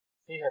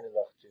Ihan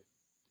lahti.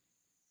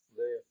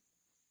 Le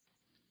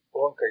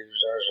onka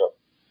yujaja.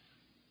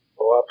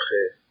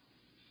 Oapre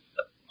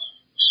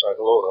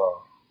sagloga.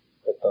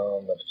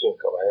 Etan naptin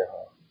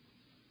kavaha.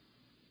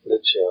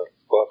 Lechia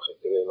oapre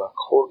que la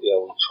khodia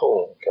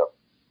uchon ka.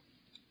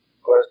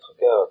 Quest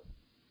ka.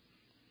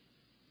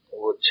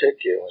 Wo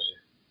cheke onje.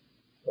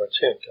 Wo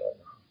cheke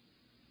na.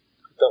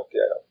 Etan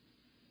ka.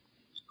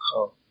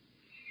 Khan.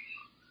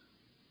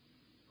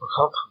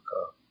 Khan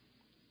ka.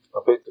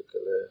 Apete que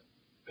le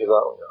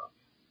pilaonya.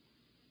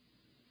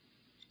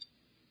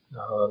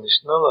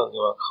 Nishnala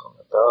niwakhan.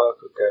 Ta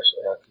ku cash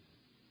ayaki.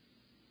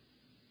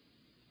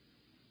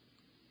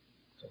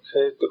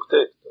 Hey,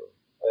 tuktek to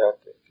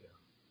ayaki.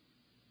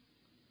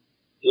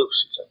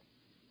 Yuksita.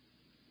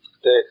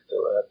 Tek to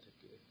ayaki.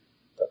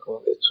 Takon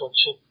de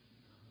chunchi.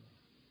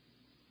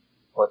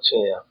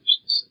 Wachin ya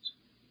business.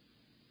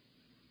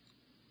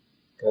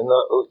 Kena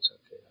ucha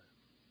ke.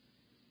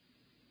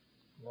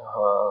 Na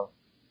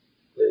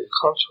le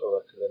control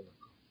ke le.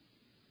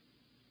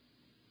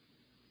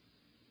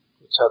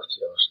 Uchakti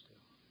ashte.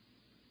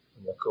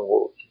 Na ko wo.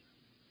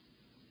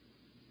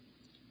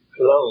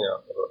 Pilaunya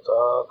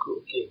ta ku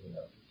ki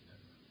na.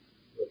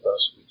 Та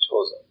что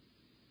чоза.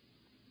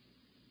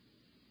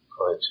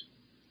 Короче.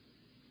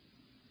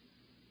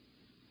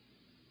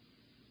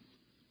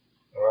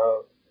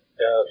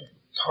 Я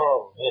там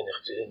не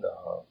хотел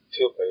на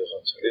тёпа я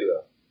чалила.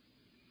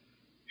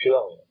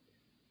 Пилауня.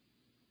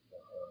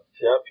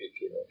 Тяпи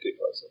кино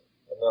кипаса.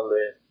 Она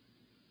ле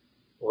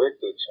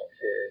вето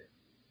чанке.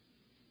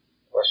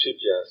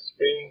 Вashibja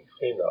spring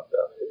cleanup.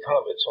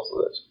 Там это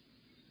чоза.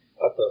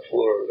 Ата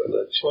флор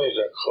la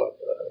чойжа хат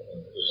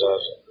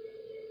жажа.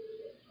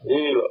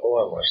 Лила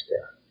оамаште.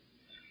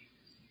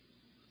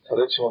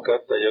 Речemo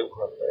carta я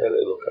el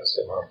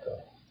educación marta.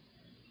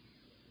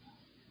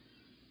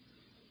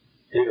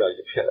 Lila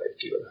je pia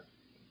ekila.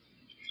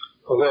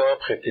 Oga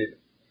après que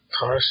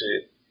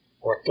tranche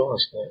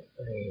watons ne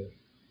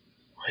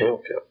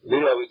heoka.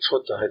 Lila vi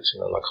chota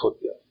hachina la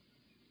khotia.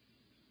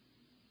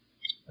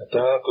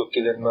 Ata ko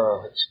kilena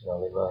hachina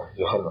na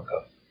Johanna ka.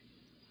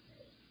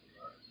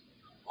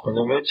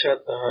 Kono mecha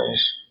ta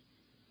is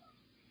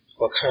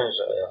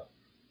wakanja ya.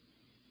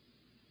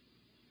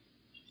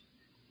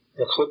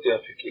 La khotia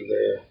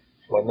fikile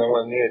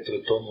wanawani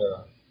etutona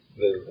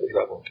del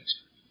lagonkis.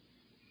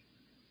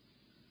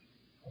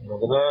 Но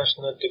знаешь,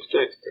 на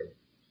тик-текте.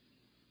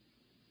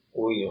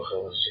 Ой,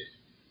 охранзи.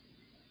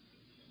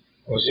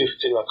 Озих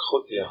тилак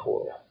хот я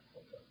хуя.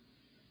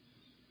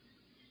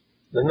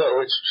 Да на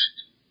очушит.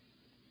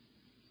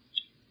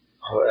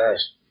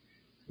 Хоэш.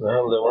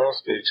 Нам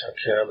леванский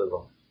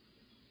чакяло.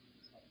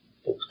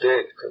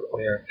 Тик-текте,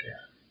 оянке.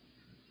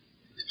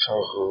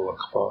 Чаху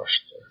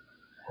лакпаште.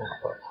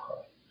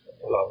 Лакпаха.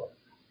 Лава.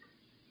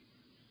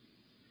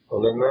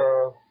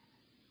 Олена.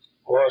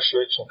 Оаш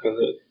вечен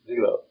каде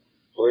дила.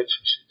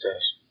 Очень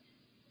сейчас.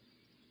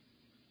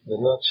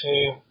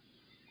 Иначе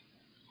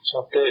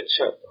самте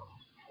чат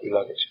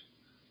илагич.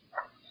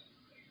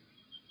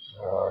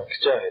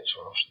 Где это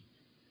что?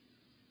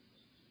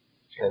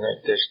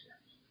 Я тест.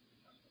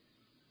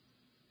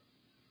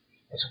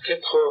 Это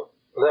кетхо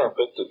да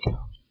петук.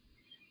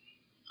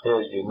 Я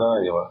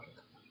юнаева.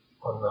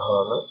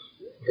 Анна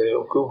де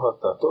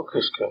укухата то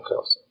кишкан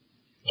кавса.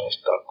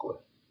 Настакле.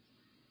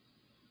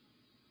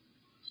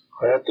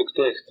 حياتك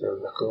تكتر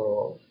لكن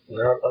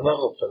أنا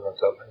غبت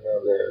النكاب هنا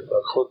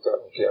لأخوتا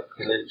كي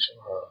أكليش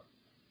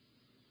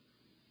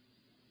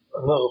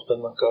أنا غبت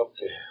النكاب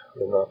كي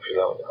لنا في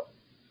لونها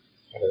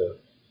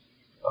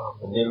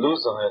من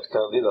يلوزن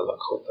يكتر لي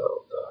لأخوتا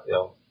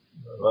يوم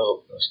أنا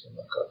غبت نشت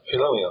النكاب في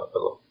لونها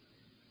بلو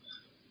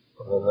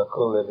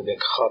ونكون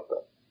لبنك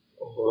خاطا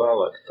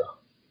وغالكتا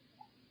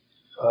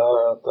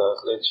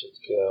أخليشت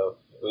كي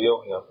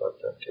ويوم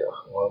يبطن كي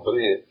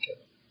وابريد كي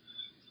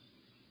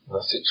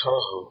نسي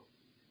تشانغو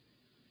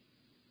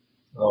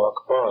Но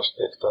акпаш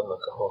текта на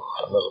кого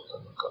ханарта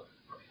на кого.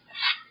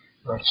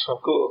 На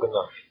шаку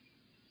огна.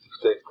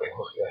 Текта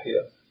его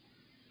хия.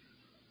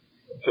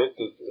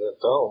 Фету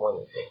это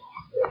умани.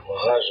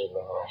 Магажи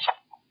на.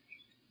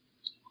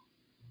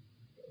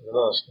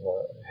 Знаешь, на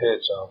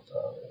хеджанта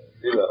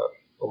дила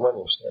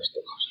умани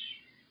что.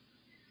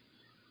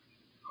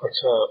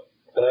 Хотя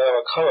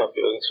я кава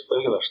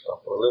перегла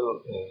что. Лил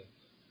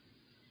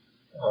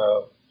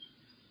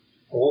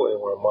о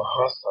его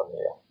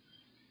махасания.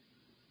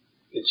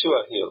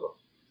 Ichiwa hilo.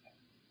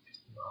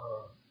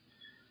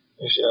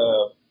 Is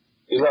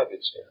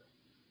ilagice.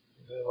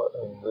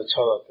 The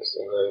child is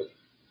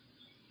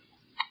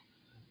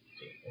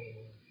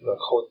la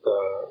khota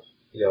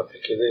ya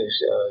pikilis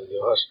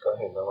yohashka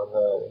hina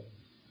wana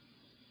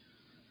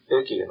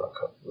eki na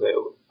ka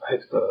leo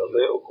hekta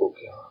leo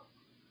kukia.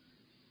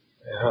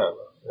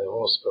 Le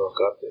vamos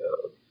provocate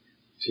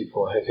tipo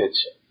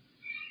hekeche.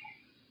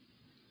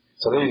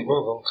 Sarei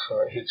movon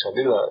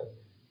hichalila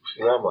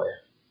filama.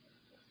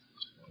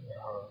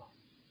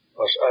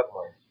 Аж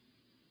адмай.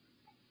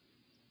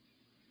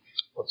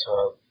 Вот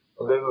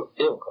левый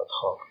имка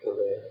тхак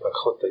или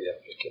лакхота я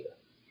пикила.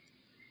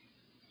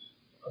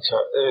 Вот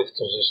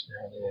это же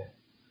не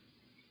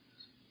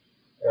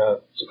Ja,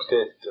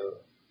 dikteert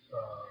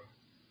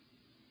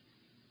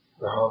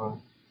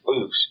han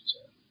uyukşice.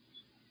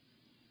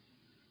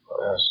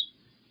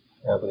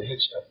 Ja, det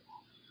hitje.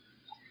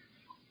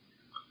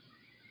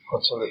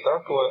 Want zo de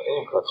taken we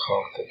één kat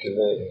gaan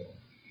tekelen,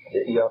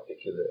 de IA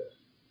tekelen.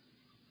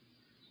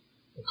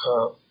 Ik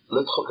ga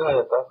let goed aan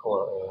je taken we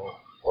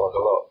wat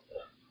geloof.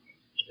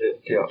 De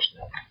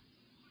kiasne.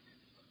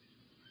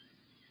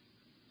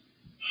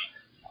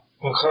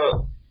 Ik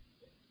ga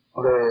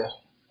de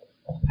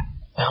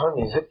han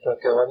niet het dat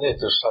ik wanneer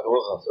dus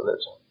zou gaan te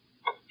lezen.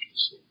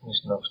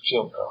 Niet naar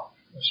film gaan.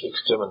 Dus ik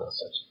stem dat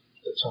het.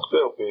 Het zijn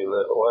veel veel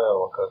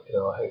wat ik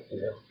al heb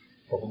gezien.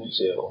 Op niet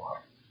zero.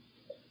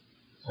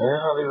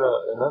 هذه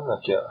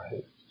لأنك يا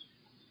أخي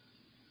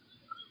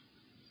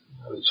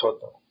هذه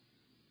تفضل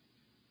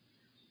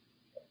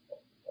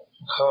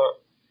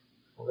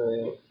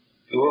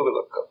يقول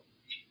لك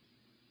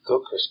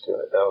توكش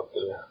كده أو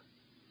كده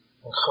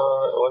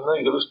وانا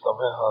يجلس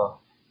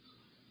تمها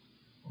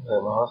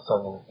ما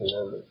أصلا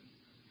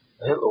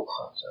هل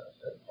أوقات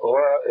هو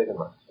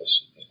إجمع بس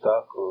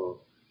تاكو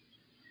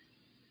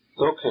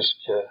توكش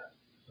كده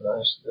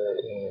ناس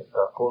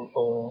تكون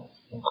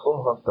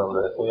نكون حتى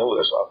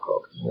ويولش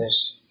عقاب ناس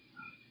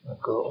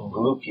نكون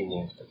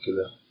glukinin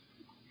كده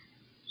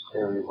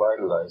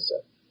revitalize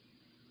that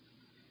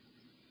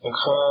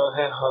نخا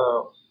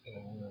هها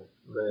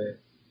ل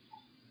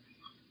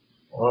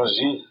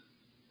ونجي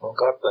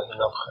نقطع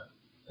هنا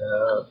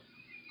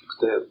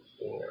كتاب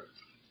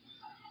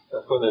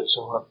تكون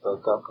تشم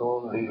حتى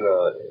تكون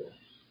ليلا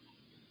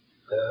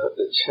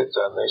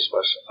تشجع ناس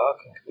باش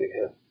أكن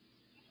كده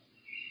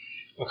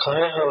نخا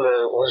هها ل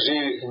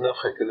ونجي هنا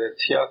كده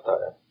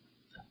تياتا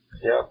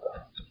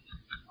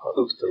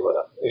أكتر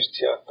إيش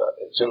تياتا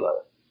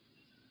جلا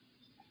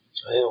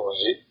هي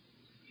ونجي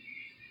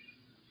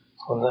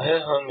هنا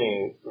هي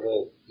هني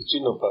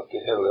لتجينو باكي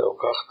هلا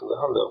وكاخت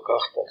لهلا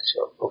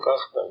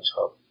وكاخت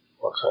نشاب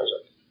وكاجا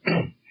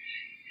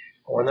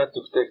وانا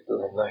تكتكت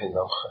لنا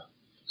هنا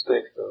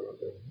تكتكت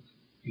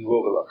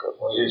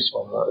يوغلك ونجيس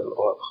وانا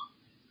الواقع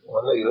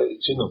وانا إلى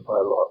تجينو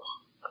باي الواقع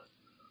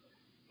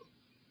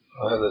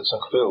هذا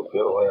تنقبل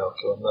بيو وياك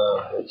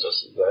وانا هي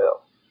تسيجايا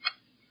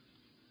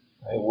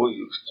هي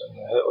ويكت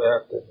هي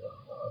وياتنا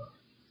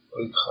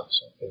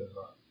ويتخمسن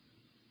بينا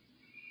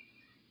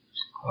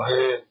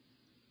وهي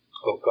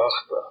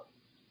وكاختا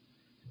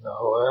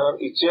نهوان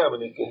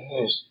إتيامني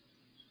كهيش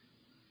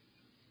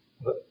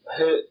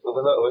هي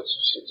وغنا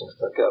وجهشتن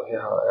تكاب هي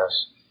هاش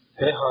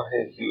هي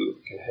هيو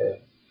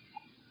كهي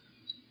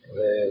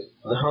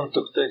لهان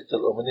تكتكت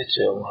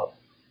الأمنيتي يومها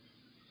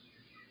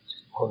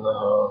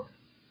هنها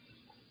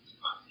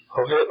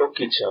هو هي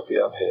أوكي تشابي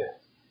هي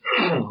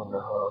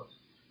هنها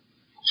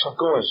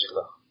شنكو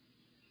وجلا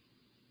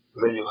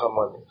ليو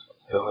هماني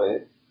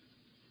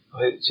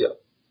هي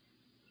تياب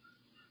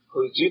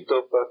هو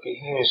جيتو باكي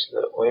هيش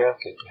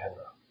لأوياكي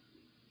كهنا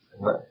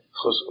هنا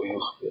خص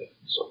ويخفي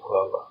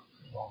سبحانه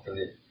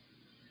مغلي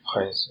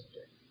خايسين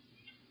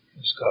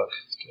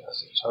إشكاكت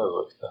كياسي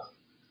شاوك ده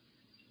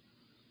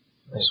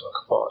نيش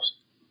وكباش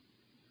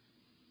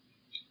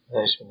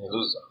نيش من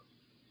يلوزا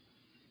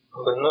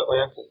هو لنا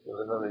أوياكي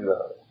لنا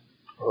لله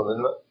هو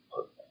لنا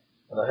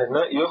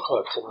هنا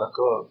يخلق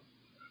تنكون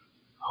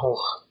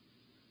هوخ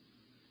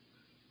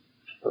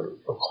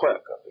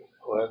الخواكا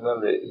هو لنا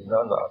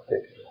لإنانا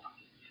عتيك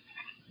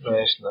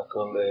ناس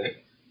نكون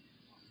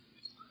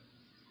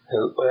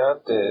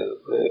الأويات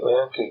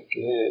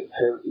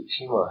هل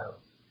إتيما هل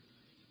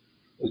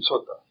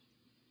إتوتا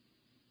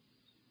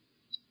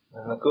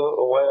نكون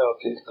أويا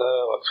كيكتا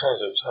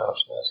وكاجو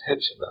تشارش ناس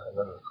هتشنا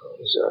هنا نكون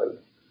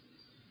إزايل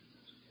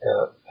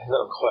هنا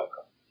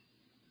نخواكا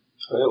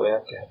شوية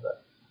أويات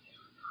هنا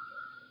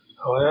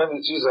أويات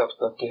جيزا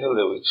فتاكي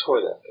هل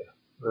ويتشويا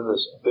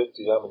لذلك بيت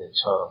يامني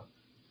تشان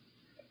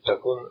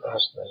تكون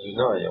أحسنا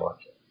ينايا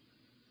واكي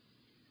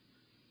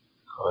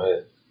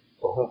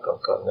وهم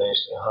كان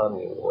ناس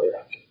هاني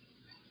وياكي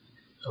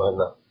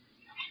هنا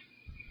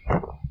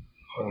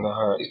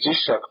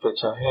إتشاك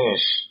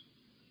بتاهيش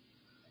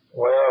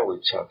وياوي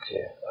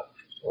تشاكي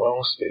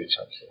وانسبي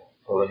تشاكي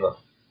هنا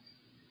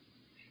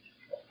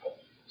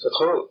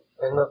تدخل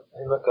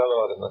هنا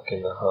قالوا لنا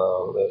كنا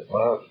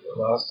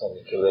ما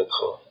أصلا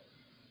كلابخو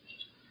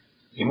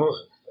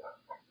يموت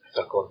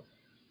تكون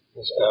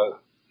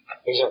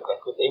مش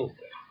تكون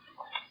إنت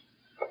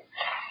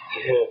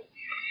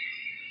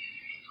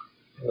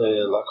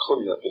לקחו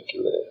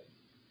בכלא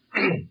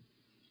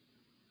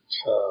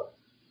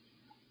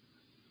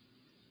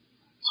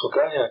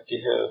חוקה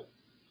כהר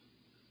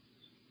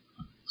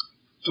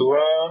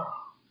דואה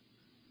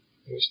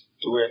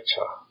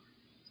משתואצ'ה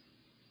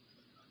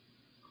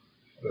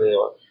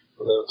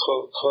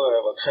לתחול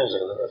היה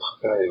בקחנזר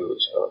חוקה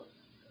יוצ'ה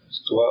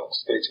דואה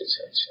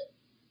ספייצ'ה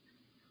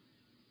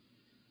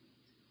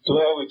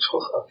דואה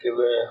ויצחוך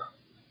הכלא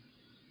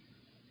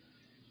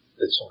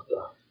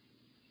לצונקה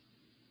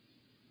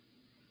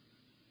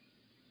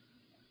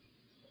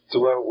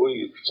Tua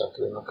wuyu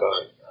kucangkir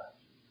nakari.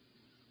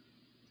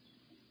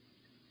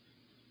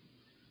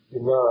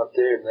 Ima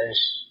te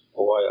nais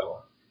owayawa.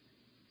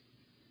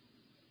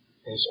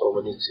 is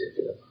over niet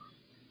zeker.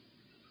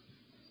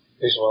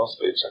 Is wel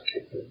steeds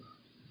akkieten.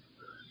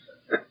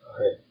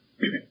 Hey.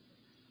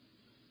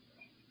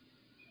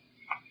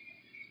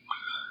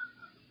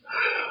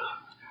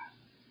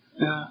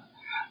 Ja,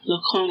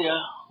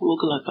 Lokolia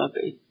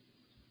Woglakabe.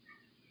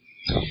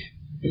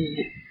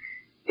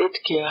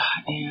 Etkia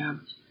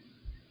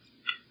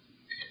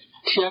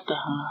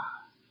Tiataha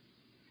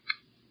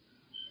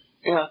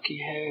Eaki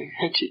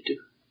Hechitu.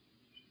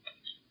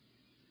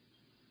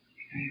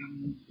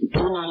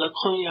 Dona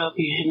Lokolia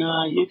Bihina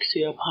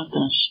Yixia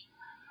Patans.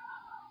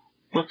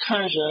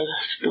 Wakaja,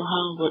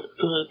 Duhan,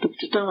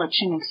 Duptama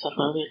Ching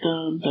Safaveta,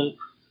 the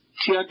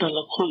Tiata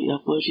Lokolia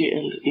Boji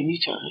El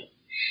Imichari.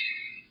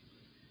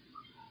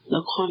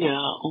 Lokolia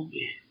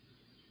Umbi.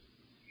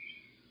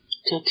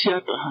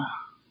 Tiata.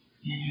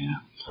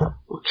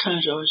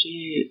 Wakaja Oji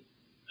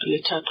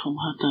Letatum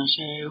Hatans,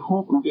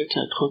 who get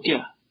at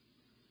Hogia.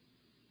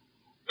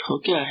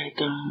 Hogia had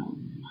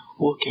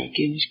Wokia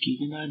Ginski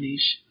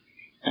Vinanis.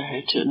 I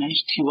had a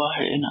nice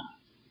Tiwahena.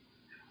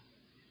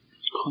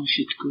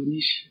 Conshit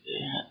Gunish.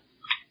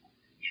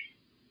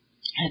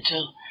 Had a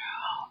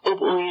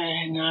Oboya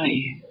Henai.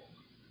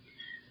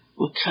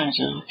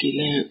 Wakaja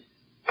Gile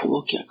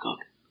Wokia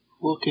Gog.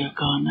 Wokia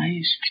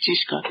Garnais,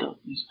 Kishkata,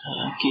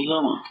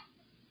 Kilama.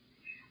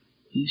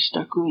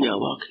 Istakuya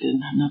walked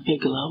in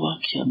Napegala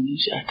Wakiam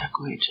Nish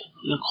Atakuecha,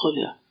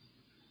 Lakolia.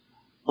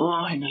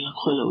 Oh, in a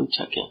Lakola with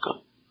Chakiaka.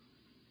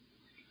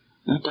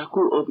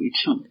 Nataku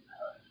Obichun,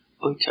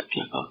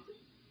 Ochakiaka.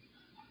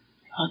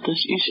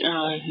 Hatas is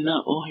na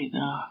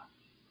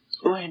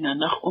Ohina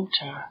nach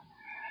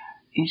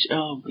is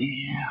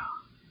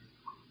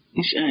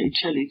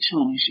Icheli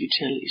tun is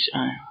Icheli is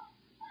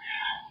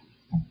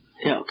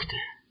Elkte.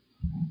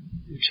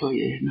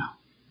 Choyena.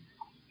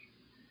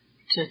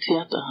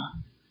 Theater.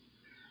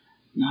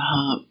 Na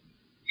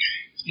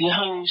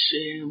Lehang is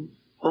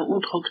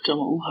Unhoktam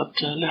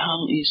Uhabta,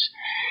 Lehang is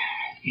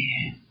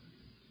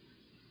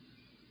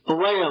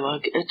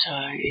Wayawak eta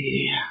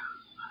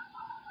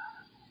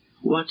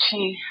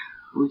Wachi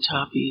with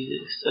happy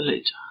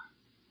later.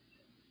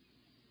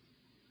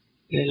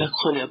 La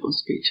Colia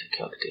Bunskate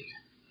Cactic.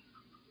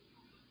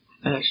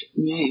 As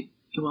me,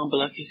 you want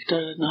black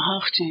icta,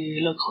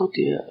 Nahachti,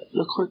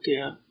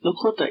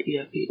 Lakota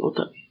eapi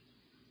otabi.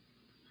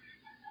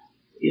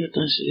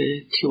 Yatas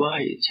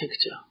Tiwai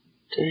texture.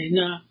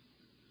 Taina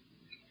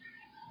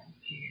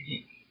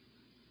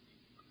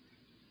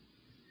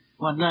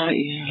Wana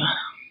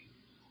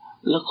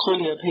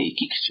Lakolia pay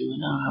kicks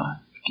na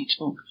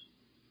kitchunk.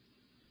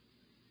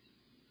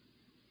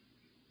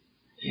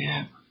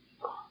 Yeah.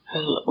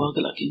 Hell,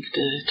 Wagalaki,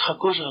 the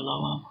Takoja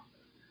lava.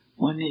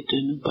 One need to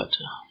know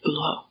better.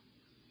 Below.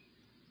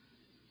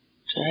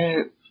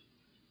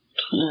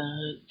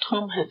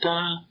 Tom had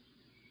done.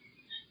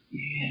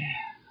 Yeah.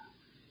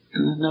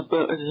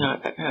 Number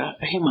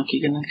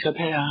Himaki and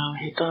Capea,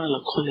 he done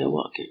a Colia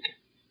walk it.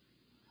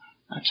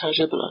 A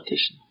chargeable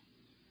addition.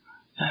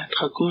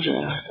 Takoja,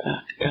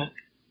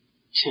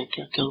 check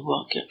a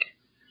walk it.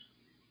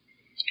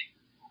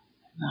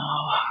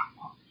 Now.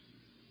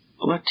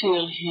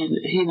 Watil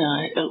hina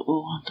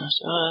wantas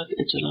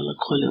it's a la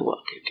Colia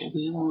walk it.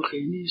 We won't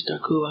finish the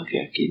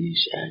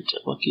Kuwakinish at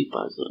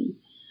Wakipazon.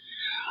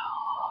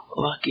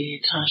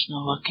 Waki Tashna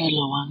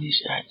Wakilo one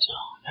is at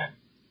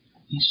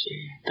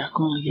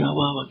Takun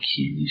Yawa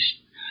Wakinish.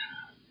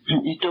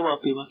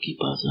 Itowapi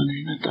Wakipazon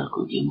in a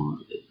Taku Gimu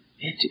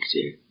Etix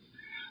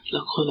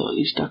La Cola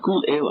is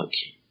Takun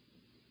Ewaki.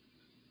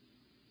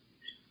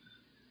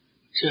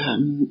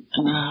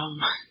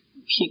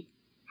 Keep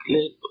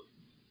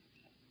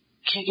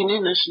Kicking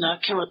in a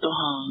snack of the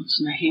hands,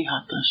 and he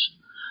had us.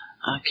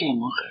 I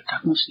came over,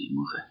 Takusi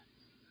Move.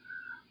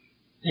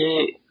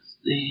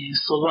 The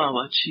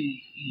Solawachi,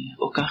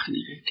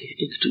 Okachni,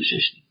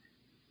 Ectushni.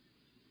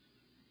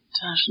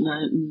 Tashna,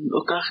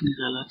 Okachni,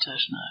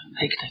 Tashna,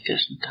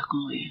 Hectakesh,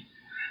 Takui.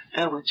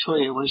 Ever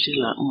Choya was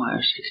Jilla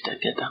Umas,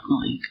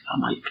 Hectaketakui,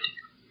 Amaipti.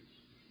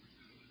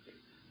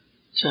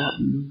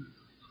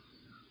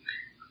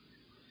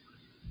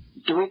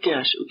 The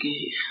Wikas, Uki,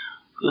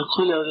 La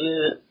Cola.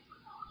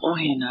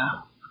 Ohina,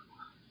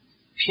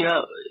 Pia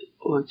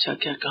or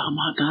Chakia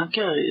Hamaka,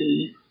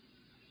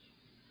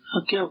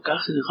 Hakia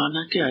Kasi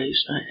Ranaka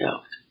is I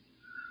out.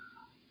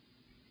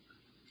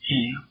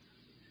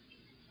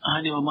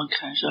 I knew a monk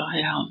has a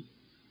ham.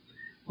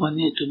 One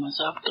need to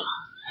Mazapta.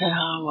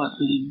 Haha, what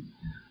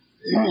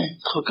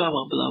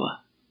Tokawa Blava.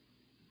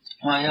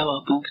 Why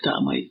our Bunkta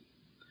my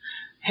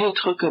Hey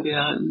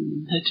Tokabia,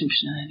 Hetim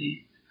Shnadi.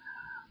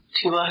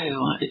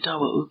 Tiwahewa,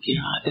 Etawa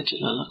Ukiha,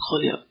 Etila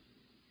Colia.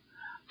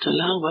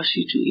 Talang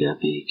Washitu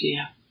Yapi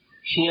Gia.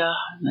 Here,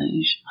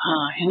 Naish,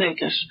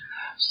 Hinekas,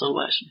 so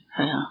was,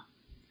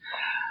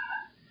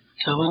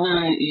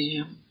 Tawana,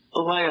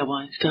 Owaya,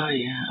 my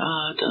Taya,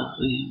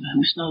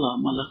 Miss Nala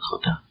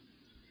Malakota.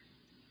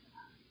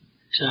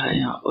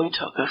 Taya,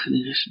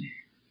 Oitakachnisni.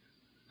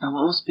 I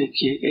won't speak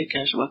ye,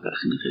 Ekash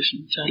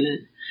Wakachnisni,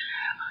 Charlie.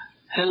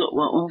 Hello,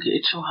 what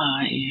unge too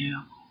high.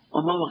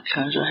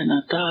 Omawakaja, and a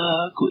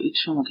dog, go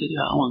each one get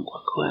your own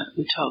quack,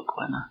 we talk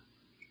one.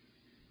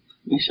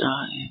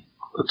 Misai,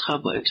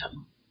 utraboitam.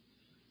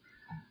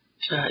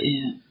 Sa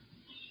in,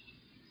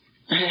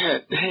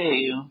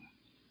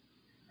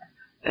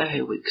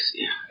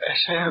 wiksi.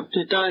 Sa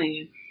te dai,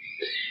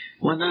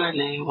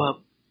 wanale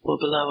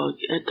wabalawa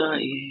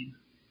dai,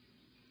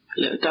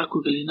 le taku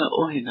galina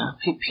ohina,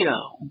 pipia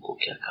unko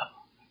kiaka.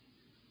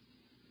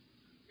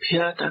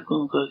 Pia taku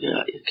unko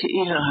kiaka, ki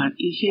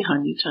ihi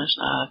hanitas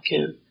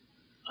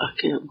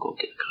ake unko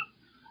kiaka.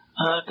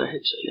 Ta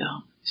hetsa ya.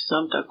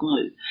 Sam taku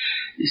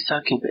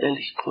isaki be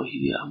eli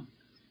pohia.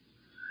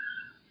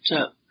 Sa,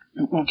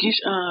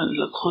 Kish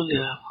la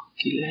kolia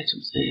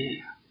kiletum se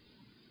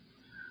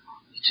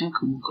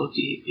tinkum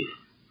koki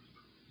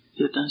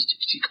yo dan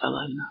stik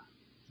alana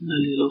na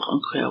lilo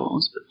khankhaya wa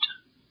inspector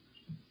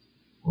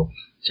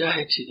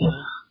jaheti da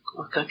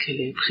ko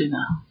kakele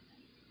prina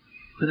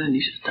wala ni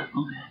shata ko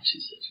ya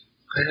chise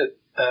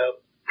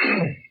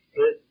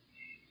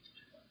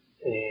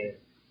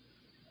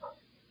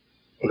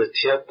le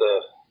teatro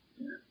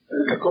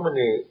como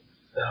ni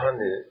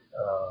hani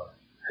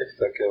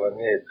hekta que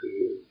vane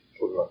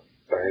por la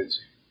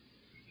tragedia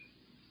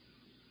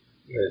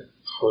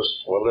خوش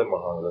ولی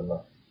مهانه نه.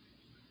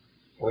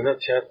 ولی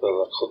تیاتر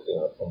را خودی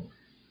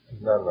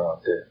نه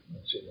ده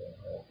نچینه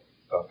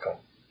کاکا.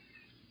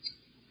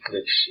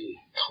 لکشی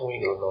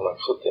تویی رو نه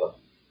خودی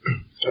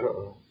چرا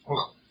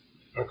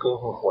نکو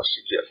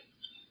خوشیگر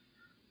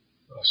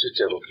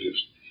بگیر.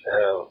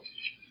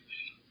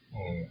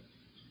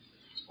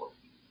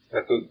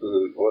 نکو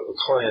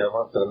خواهی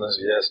ما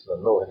تنازیاس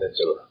نه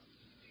نجلا.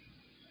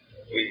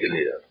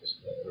 ویلیه.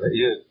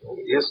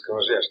 یه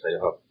کنجاش نه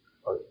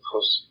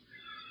خوش.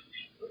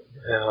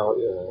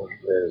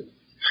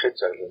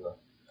 خیلی لنا.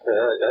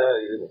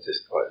 این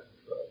تستوای.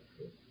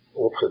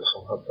 وبخد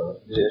خمها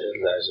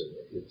لازم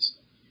يدس.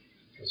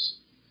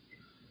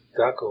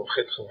 داكو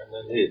خد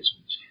خمنا نيج.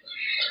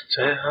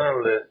 شيء هان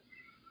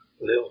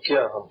ل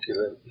أوكيا هم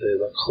كله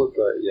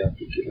لخودا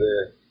يعني كله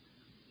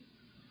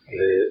ل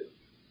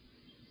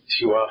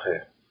تيواه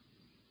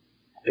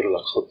إلا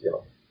خوديا.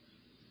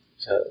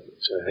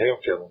 شيء هيو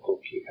كده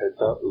مكوكي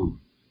هدا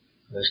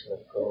نشنا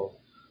كو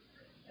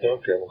هيو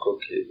كده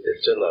مكوكي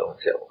الجلا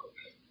كده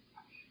مكوكي.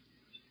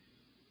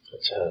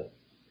 شيء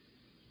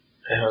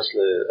هي أصل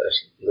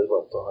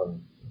لبعضهم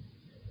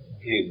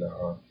هنا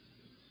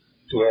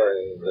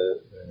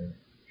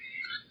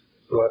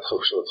دوات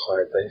خوشت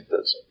خواهد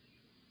نیست.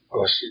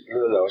 واشی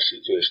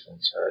جوش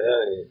کنچه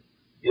یعنی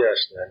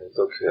یاش نه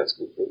تو که از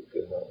کوچک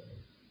نه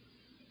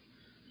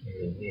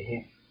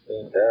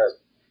دست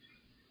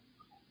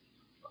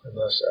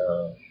ناش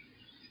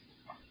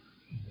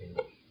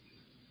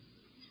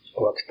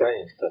وقتی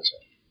این تاچه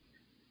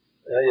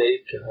یا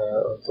یک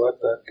دوات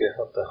که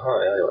هم تا ها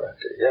یا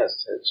که یاس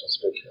هیچ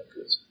سپکیه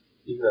کنچه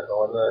این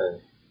هوانا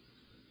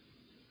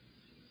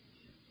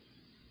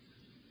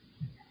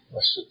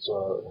ماشو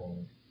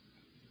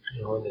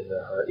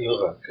يهوننا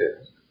يغاك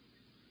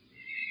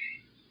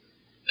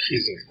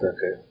خيزينك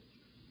تاكا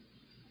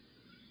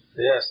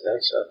ياس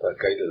أتا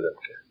كايدا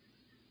لبك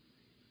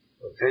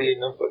وكي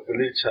نمبا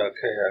قليل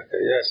شاكا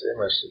ياس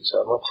إماشي شا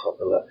مبخب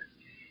لك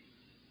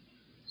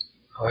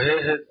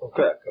وهي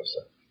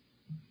مكاكسا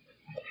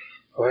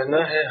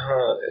وهنا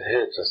هي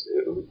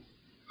تسئل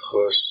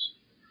خوش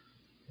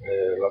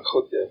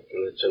لكخوت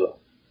يبقى جلا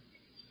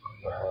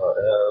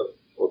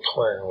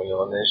وطخوين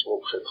ويونيش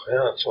وبخد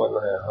خيان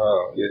شوانا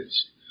يج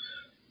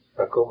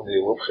أكون دي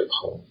وبخد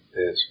خون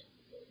تيج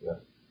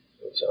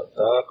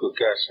تاكو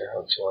كاشي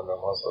هم شوانا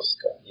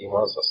مازسكا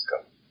يمازسكا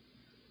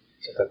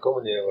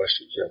تاكون دي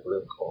واشيجي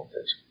أبلن خون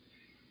تيج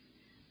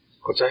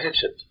كتا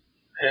هيتشت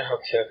هي هم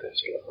تياتا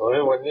جلا وهي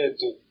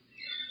ونيتو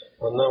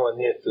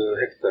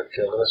هكتا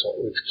كنغنش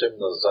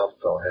ويكتمنا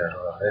الزابطة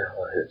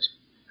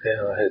هي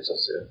هيتشا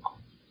سيكون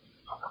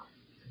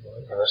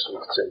أناش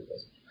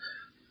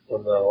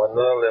ويكتمنا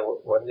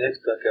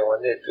ونيكتا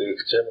كونيتو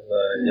يكتمنا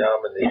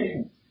يامني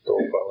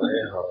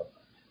توباليها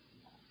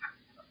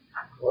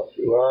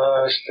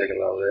واش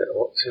تقلالي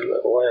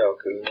ويا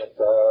كلمة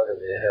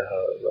تاغنيها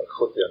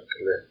لخطيا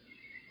كله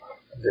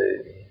دي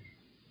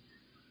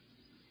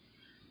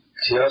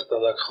تيارتا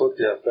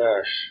لخطيا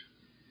باش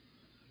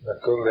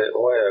نقول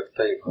ويا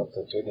كتايب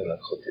حتى توني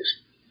لخطيش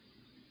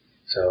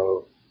سو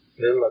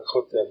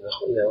للخطيا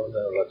نخلي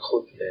هنا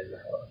لخطيا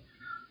إنها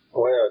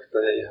ويا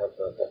كتايب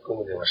حتى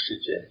تكوني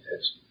وشيجي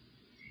إنتاج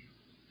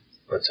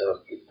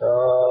وتركي لا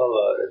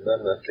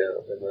إننا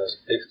كناس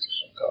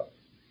إكتشن كان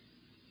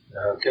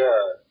نهكا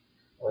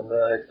وانا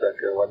إكتاك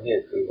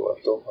ونيت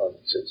وأطوفا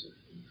نتشتي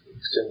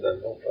إكتشن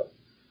النوبة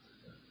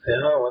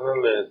هنا وانا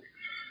اللي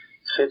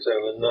خيطة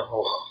لأنه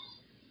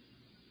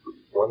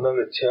وانا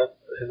اللي تيات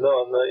هنا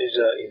وانا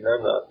إجا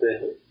إنانا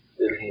أتيه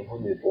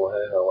الهيموني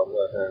بوهيها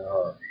وانا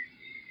هنا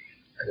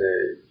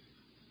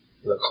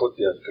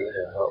لكوديا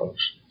كلها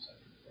أمش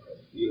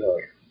إيها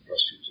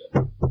رشيجة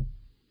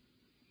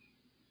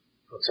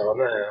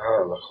وتعالى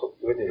لخط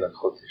ويني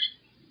لخطيش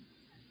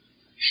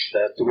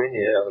لا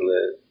تويني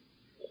على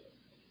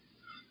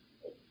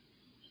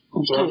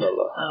جوانا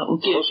الله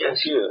خوش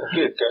أنتي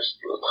كاش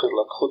لخط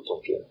لخطهم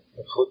كده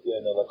لخط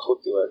يعني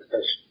لخطي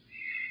وكاش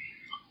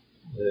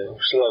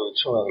בשלב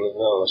ראשון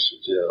לנער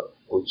השג'יה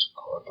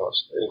וצ'קו התוס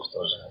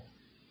איכתוזה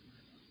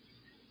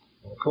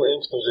כמו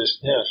איכתוזה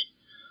שנייה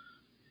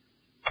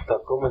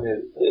תקומני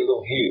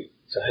אלוהי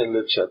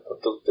צהלת שאת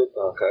תוקטת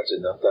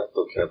הקאג'נה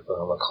תוקטת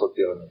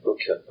המקחותי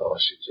תוקטת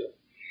השג'יה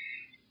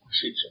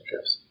השג'יה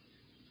כס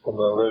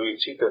ומעברי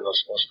צ'יקה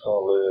נשכן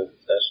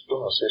לאשתו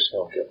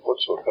הסשנם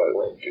כחודשו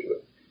כאוין כאילו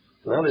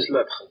נעניס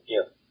לה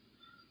תחניה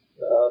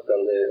עדה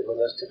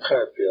למנסתי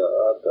חייפיה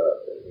עדה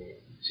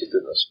צ'יטה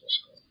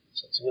נשכן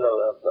תמיד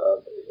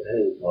עד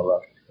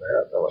מלאק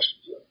עד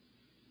השג'יה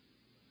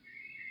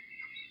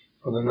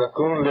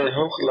ונקום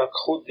להוך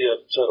לקחותי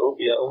הצ'אוב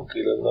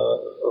יאונקי לנה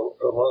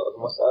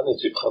מסעני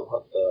צ'יפחם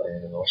חטא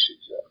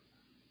השג'יה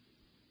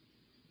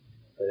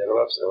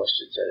וירבב זה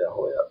השג'יה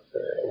יהויה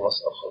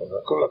ומסעכו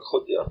ונקום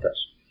לקחותי עטש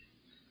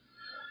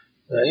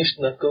האיש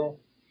נקום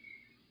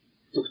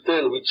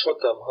תוקטל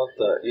ויצ'ותם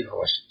חטא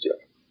איהו השג'יה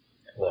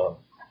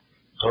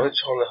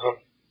הויצ'ון להם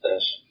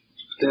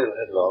תוקטל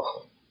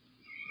הדלאכו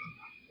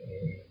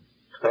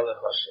חלה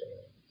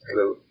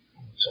הלל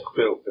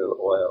צ'נקפל פל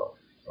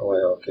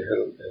וואיה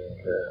כהל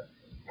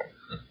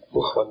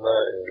בוכבנה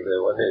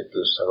לוונית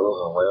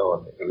סרלוחה וואיה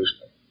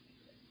נגלושתה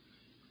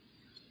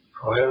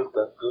הלל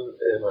תקול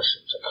משהו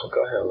צ'קחוקה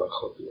הלל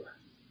לקחותי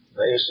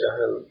נאיש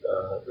הלל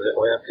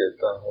וואיה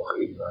כהתה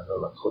מוכאים הלל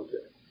לקחותי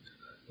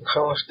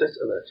נחמה שתת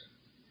אלת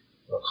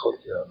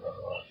לקחותי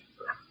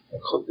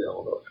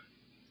הלל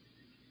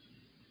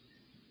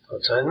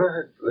הציינה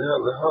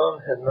להן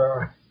הנה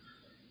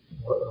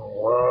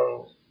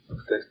וואן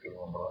טקסט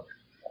למאמר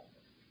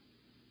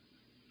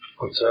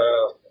רוצה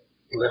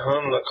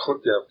להן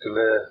לקחותי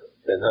כלי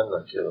ביננה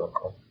כאילו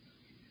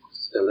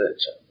אלת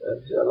שם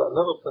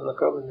נראה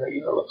פנקה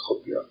ונעירה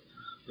לקחותי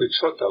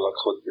וצ'ותה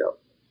לקחותי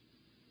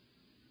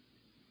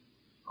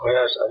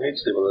היה אני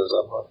אצלי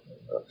ולזמן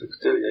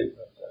תקטיר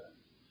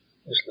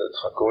יש לה את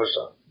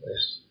חקושה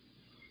יש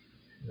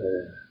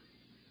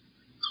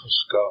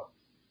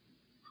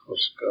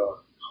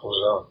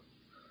חוזה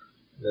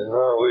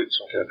לנה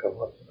וויצ'ון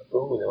כהקמת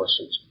נקום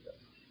ונמשית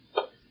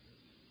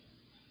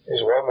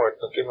יש ואמרת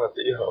נקימת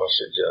איהר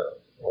השג'יה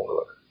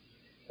מוגלק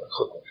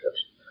לקחות נקש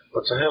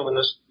וצהר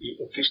ונס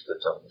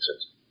יופישתתם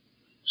נשת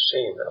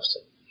שיין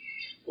אפסת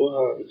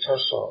ואה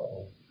יצ'רשו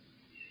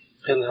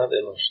חיל הד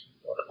אלוש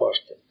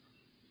נקפשתם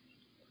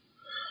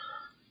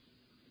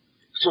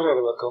כתובה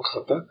ולקום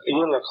חטק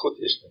יהיה לקחות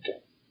יש נקה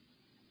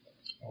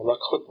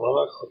ולקחות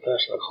מלאק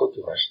חוטש לקחות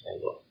ובשני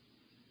לא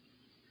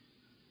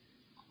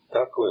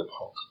תקו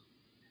אבחוק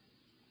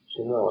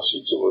שינה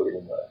השג'יה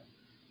ולמאה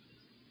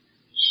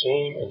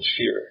shame and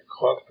fear,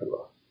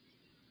 kwakpila.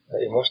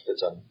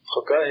 Imoshtetan.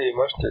 Chokai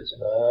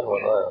imoshtetan,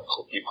 wana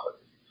chokibchat.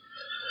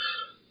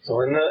 So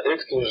when that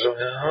ektum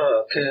zoheha,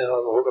 keha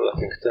vogala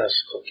kinktas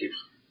chokibch.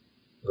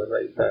 Wana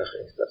itach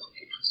inktas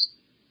chokibchas.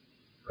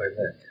 By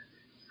that.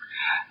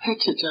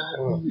 Hetchita,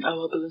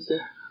 awabalaze.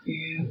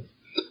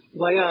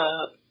 Waya,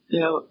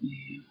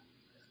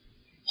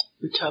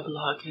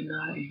 vitabla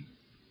kenai.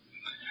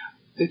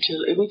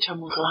 Vital, every time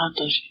we go out,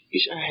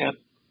 ish I have.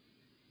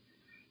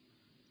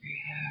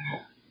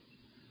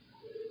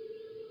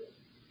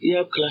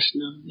 Я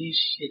классно не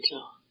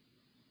считал.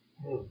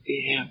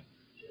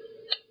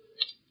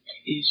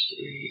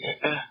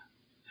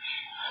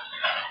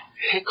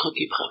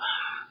 Хекоки прав.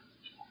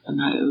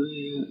 Она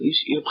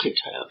я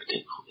причаяк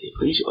хоки.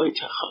 Прич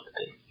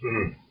ойчахакте.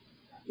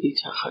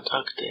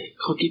 Ичахатакте.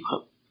 Хоки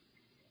прав.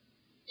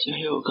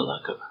 Чахео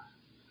галака.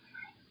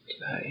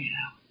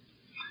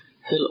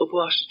 Хел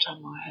обваш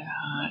чама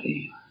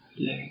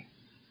ле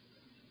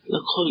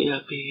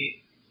лаколия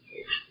би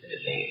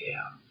ле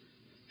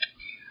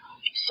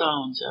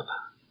sounds of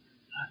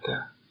the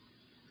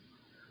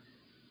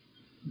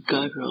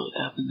guttural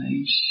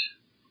Ebonish,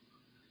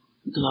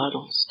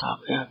 glottal stop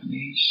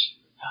Ebonish,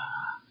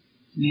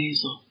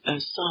 nasal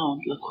as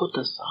sound,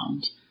 Lakota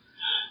sound.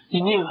 The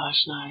new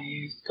Hashna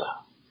is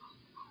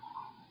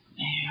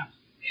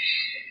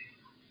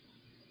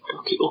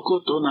okay,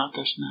 Okoto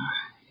Natashna,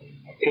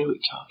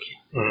 Ewichaki.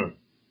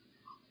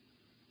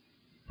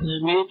 The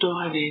Meto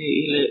had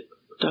ile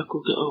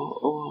Takuga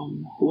o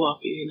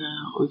Wapina,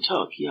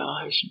 Utaki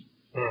Ahishan.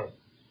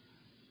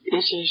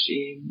 This is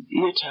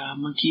Yeta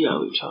Makia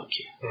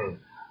Utaki.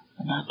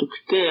 And I took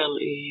tell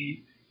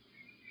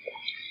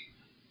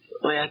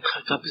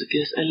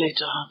Oyakakapis a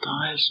later Hata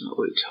has no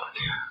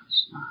Utaki.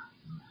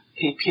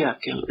 He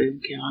Piakel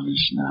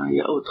Imkianishna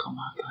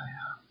Yautramata.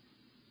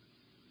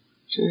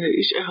 So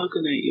is a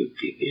Hogana you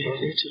people,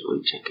 it's a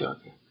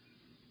Utaki.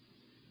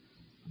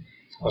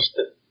 What's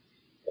that?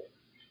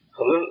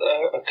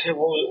 I can't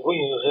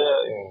win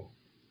here.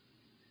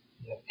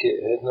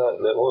 هنا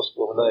لموس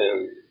بغنايا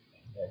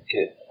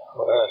كي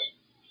وعاش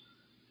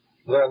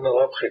لا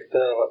نغاب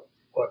خكتار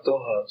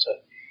وطوها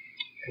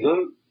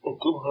لول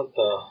نكون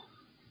هتا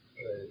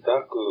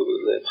داكو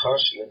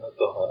لتخاش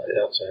لنطوها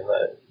يعطينا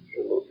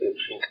لولو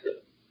بيبشينكتا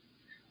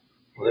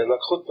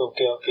للقخطهم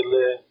كل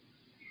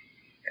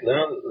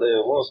لان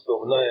لموس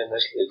بغنايا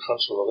نشلي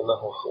خانشو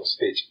وغناهم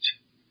خصفيتك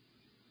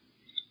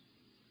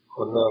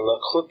هنا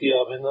لقخت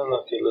يا هنا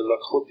نكيل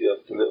لقخت يا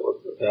كل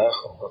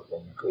آخر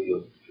هذا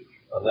نكيل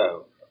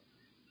أنا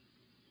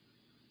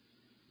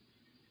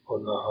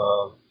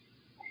هنا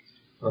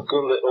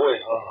نكون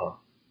لأوي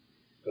ها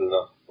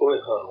لا أوي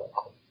ها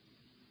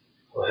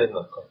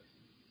وهنا كان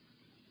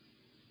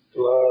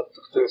لا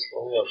تختلف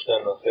الأمور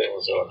فينا في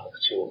مزرعة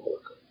كتير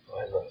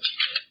وهنا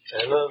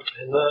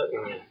هنا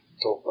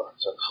توبة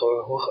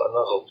جاكخوا هو أنا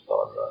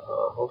غلطان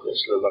هو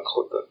إيش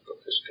للقخت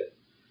تكشك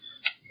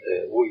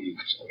ويك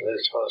لا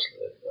تفاش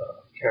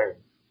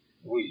كان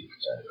ويك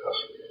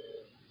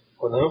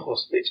هنا هو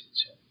سبيت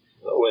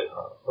أوي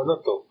ها هنا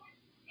توبة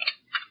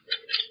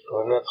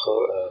هنا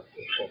تخو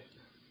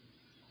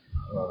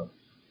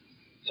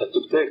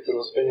فتبتدئ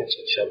تلصبين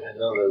تشام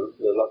هنا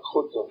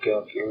للقخت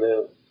وكان في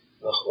الليل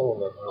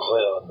نخونا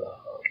غيرنا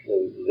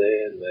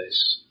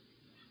للناس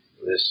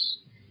لس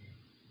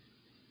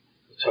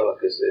تشارك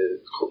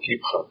إذا خوكي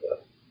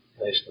بخبر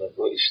ناس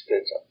نقول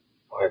إشتاتا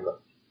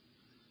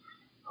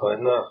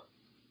وهنا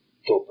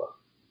توبة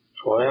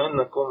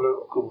وهنا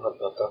نكون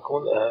هذا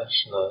تكون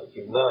أشنا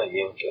إبنا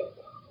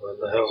يمكن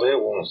وهنا هذا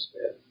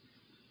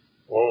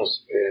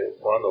ونس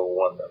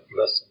 101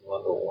 lesson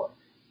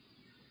 101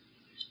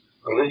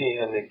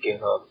 غليه هني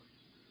كهان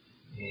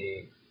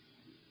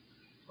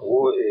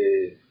هو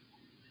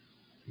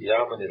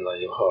يعمل الله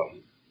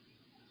يهاي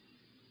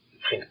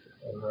خنت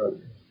أنا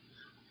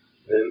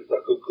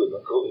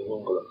لكو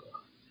يمون غلق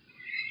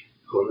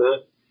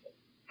ولا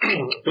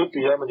بيت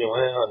يعمل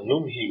يهاي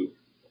نمهيو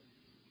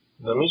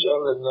نمش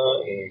على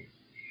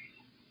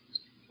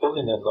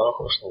أغنى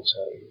ناقص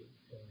نتاعي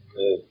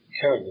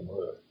كان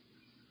يمور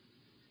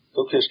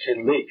توكيش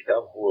كليك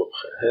دام هو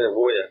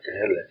ويا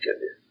كهلا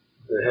كده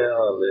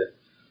هذا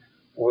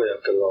ويا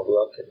كلام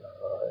لكن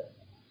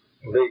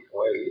ليك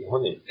ويا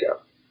هني كاب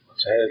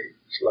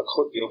هذا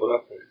لقخت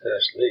يبرك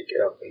تاش ليك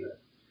أبلا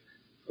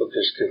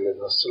توكيش كله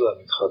نصلا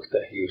من خلق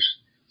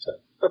تهيوش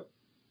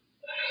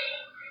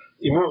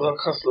يمور عن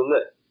خاص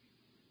له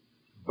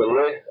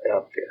بله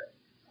أبكي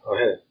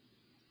وهذا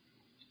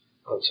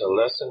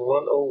lesson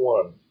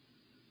 101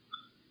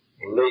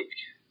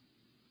 lake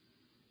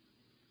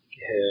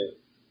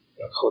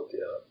لقخت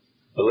يا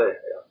بله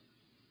يا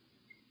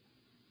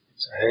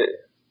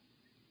هي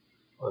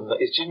وأن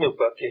إجيني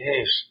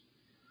باكيهش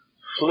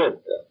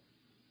فلنت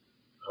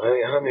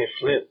هاي هني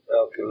فلنت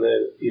أكل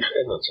إخ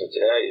أنا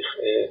تجاه إخ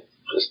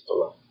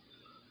خستلا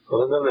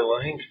وأنا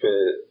لواهينك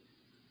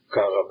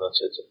بكاربنا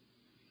تجاه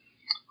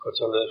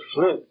قتل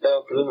فلنت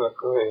أكل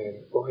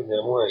نكوين وهي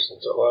نموذج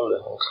نتوالى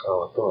هم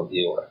خواتون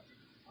ديوا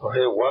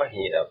وهي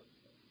واهي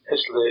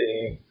إيش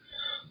لي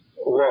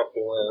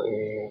واقع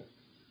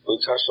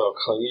ويتعشى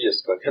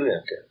خليجس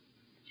ككلينك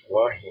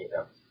واهي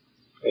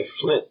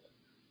فلنت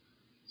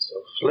so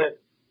flint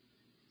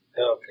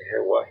elke he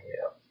wahi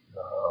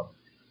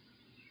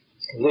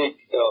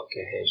lake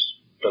elke he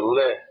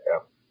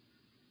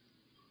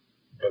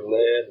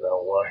bele na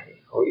wahi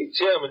o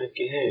itiamene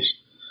ke he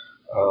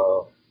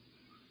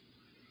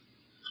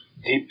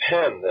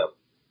depend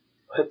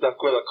heta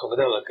kwela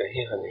kogdala ka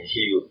hi hani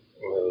hiu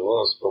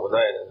was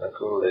promenade na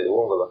kule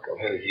wonga ka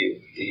he hiu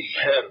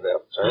depend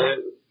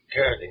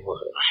carrying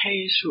with it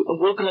hey so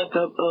abogla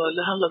ka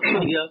la hala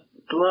kuya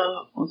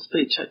dua on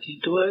speech aki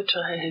dua cha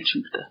he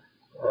chukta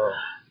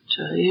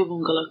cha e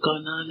bungala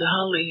kana la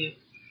hali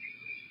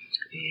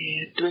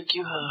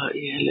twekyu ha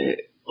ele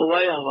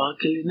waya wa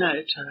kelina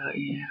cha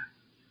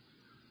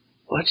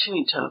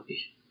watching tabi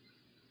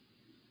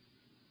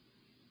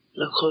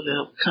la kole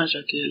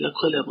kanja ke la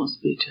kole on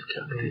speech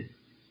ka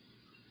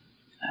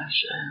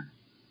asha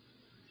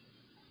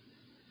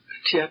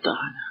tiata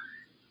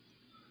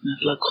na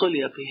la kole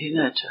abi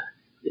hinacha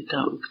eta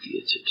ukti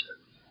etcha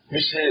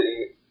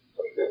miseri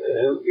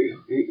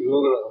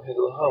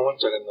يقول ها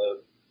وانت كنا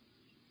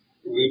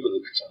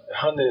ويبلكتا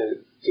هاني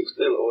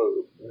تكتل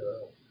أو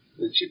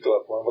لشيتو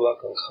أقوى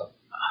ملاكن خان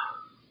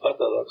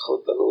هذا لا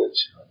خود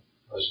الوجه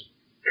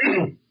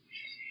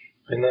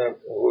هنا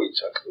هو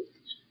يشكل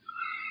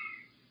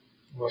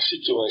ما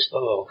شيء ما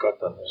يشتغل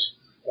وكاتناش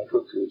أكو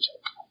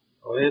كيوشك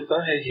وهي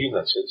تاهي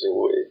هنا شيء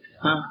هو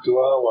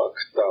دوا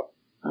وكتاب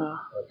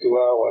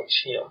دوا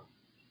وشيا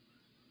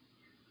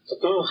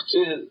تكون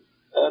خير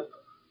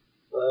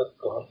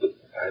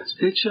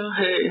هيتشو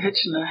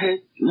هيتشنا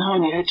هيت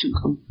نهوني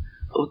هيتشنكم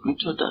أو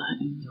بتودا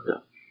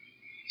هندا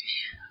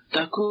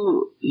تاكو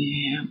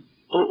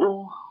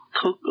أو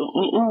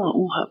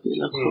هابي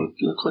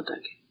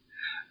لكودك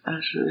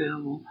أش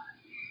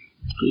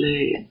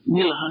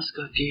لنيل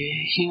هاسكا كي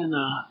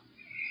هنا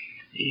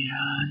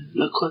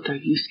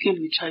لكودك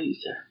يسكيل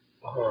ويشايزة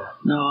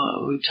نا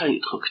ويشاي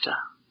تخكتا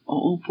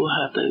أو بو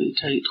هذا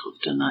ويشاي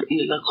تخكتا نا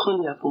لكود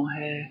يبون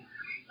هي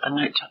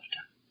أنا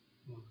تشابتا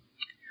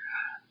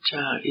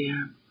cha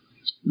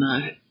na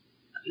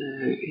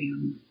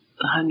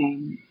hani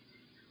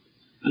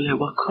le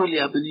wakoli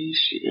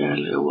abnish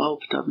le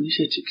waupt abnish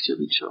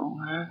tikchabicho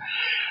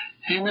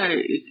hena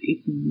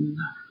it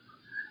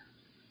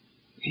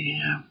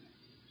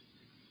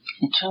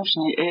champs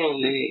ni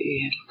ele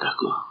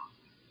tako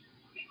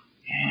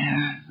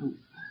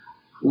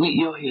we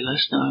yo he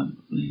last now,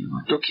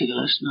 doki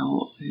last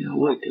now,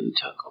 wait we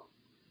talk.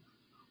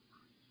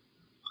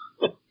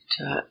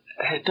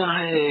 Heta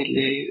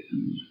le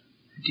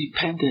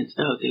dependent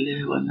le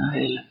wana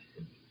hele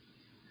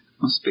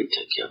on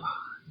spectacle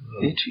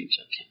etwi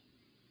chake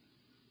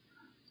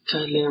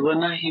tale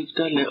wana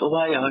hifta le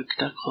owaya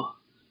kitako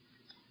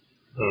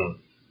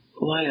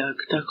owaya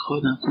kitako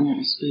na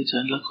kuma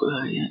spectacle la ko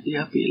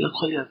ya bi la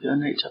ko ya bi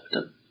na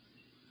chapter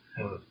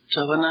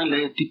wana le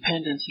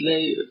dependence le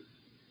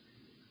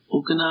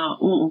ogna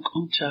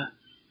umcha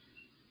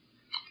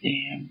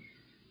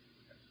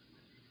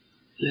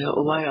le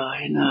owaya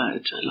hena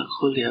la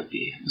ko ya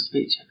bi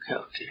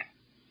spectacle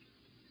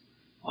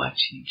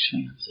watching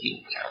trends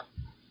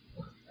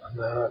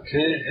na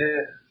ke he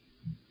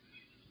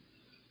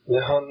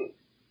lehan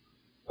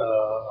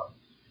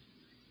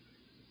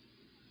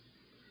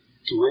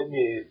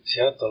tueni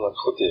teatr la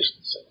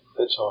khoteshnice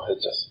hecho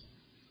hejas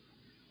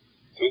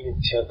tueni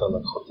teatr la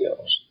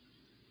khotiaos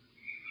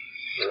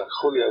la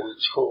kholia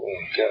wicho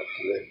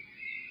gatle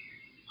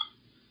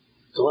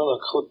tuana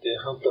khotia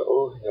hanta o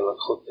la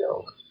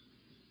khotiaos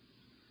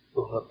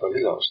una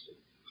palilaos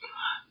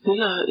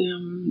lila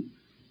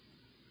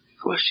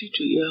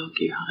washitu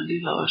yake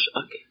halila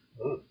washake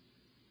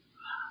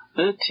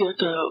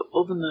theater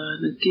ovna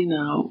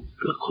natina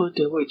la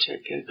kote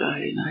wicheke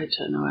guy na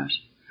hachana was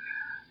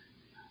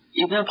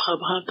ina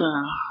prabhata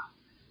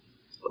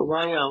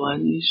waya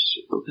wanish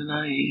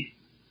ognai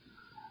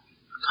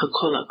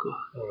kakolako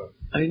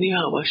aini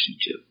ha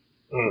washitu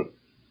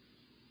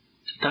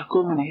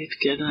takomne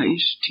hetke na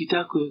ish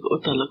titaku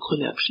otala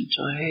collapse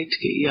cha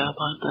hetke ya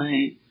bata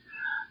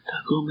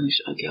takomne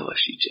ish agya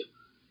washitu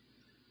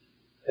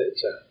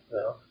hecha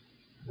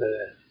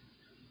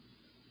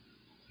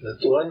le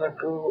tuana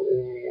ko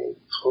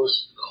tros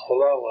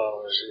kholawa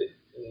je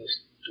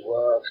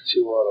tua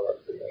chiwara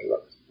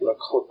la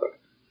khota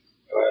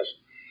ras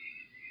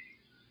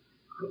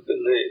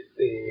le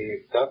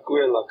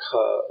takwe la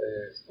kha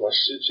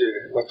washije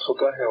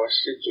mathoka he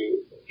washije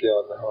ya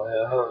na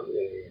ha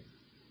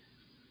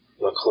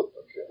la khota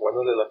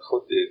wana le la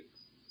khoti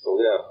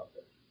soya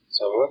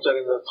sawacha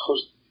na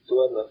tros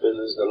tuana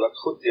peles de la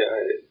khotia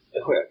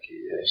hoyaki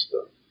esto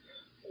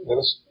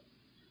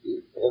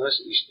ganas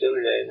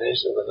istelia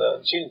ines ogana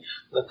chin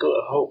na ko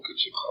hauki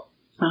chikha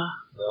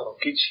na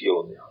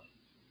kichioni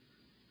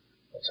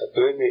sa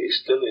tueni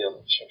istelia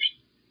mchimsh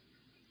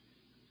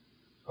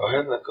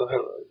ahena ko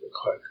hel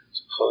khak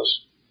khos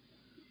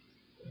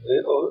le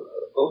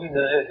o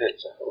hina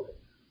hecha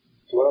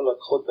tuala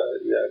khota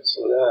ya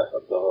sola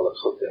hata la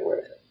khota wa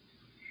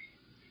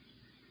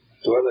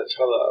tuala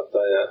chala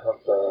ataya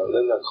hata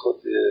lela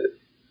khoti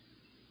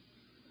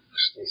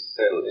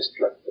Stel is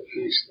like the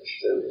piece,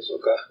 Stel is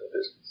okay,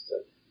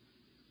 Stel.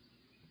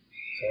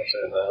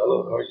 Hello,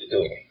 how are you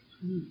doing?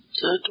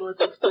 So it was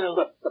Dr.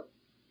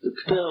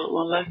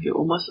 one like it,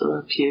 almost a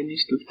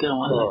pianist, Dr.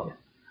 one like it.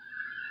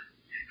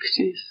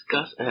 She's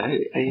got a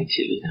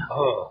chili.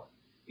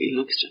 He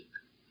looks like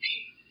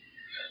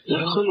La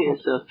Julia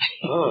is up.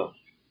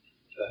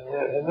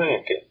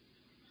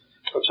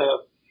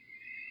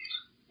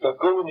 La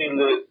commune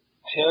le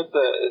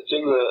théâtre,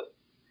 c'est le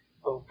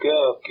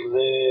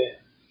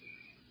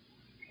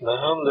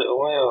نحن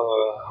لأوايا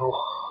هو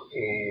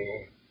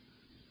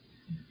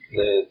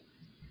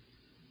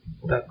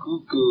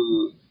لتاكوكو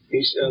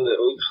إيشال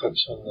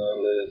أوتخاتشانا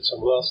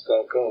لتشملاسكا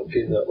كان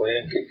فينا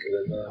وينكك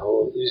لنا هو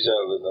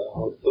إيجال لنا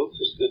هو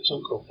دوكس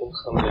تشنكم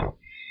فنخلي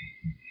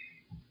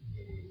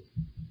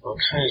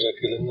وكحاجة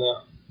كلنا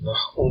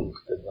نخونك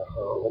لنا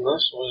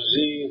وناس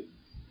وزي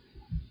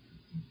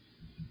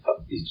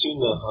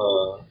إيجونا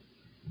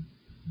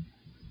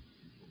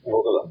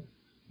وغلا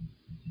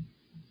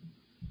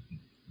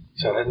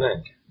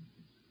Чаренек.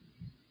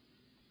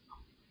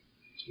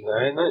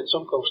 Наина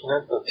чомком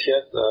снята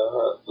театра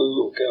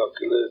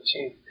укеокиле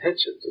чин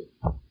хечету.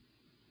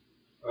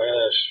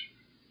 Аяш.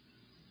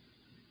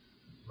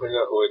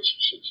 Меня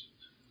очень.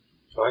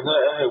 Она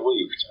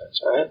выйдет.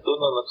 А это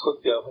на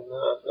лакхотя,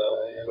 она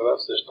я говорю,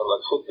 что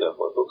лакхотя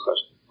вот ухаш,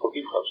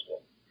 погибхашно.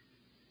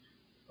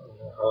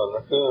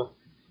 Нака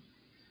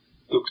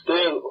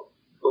туктел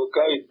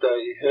окайта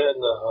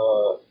ихена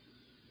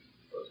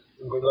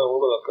Guna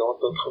wala kamat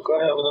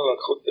khakaya guna la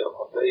khotya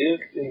hota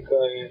yektin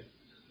kai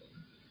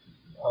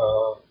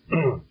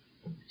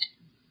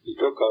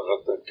ito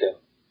kagata kya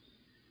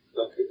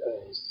laki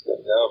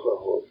nava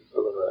ho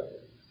tolana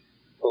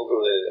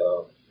ogale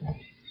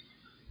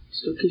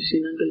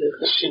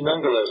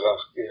sinangale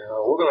rakhi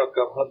wala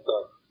kamata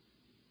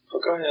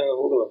khakaya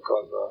wala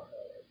kana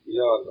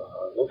yana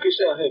no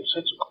kisha he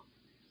setsuko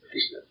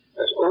kisha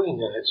as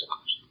oinya hetsuko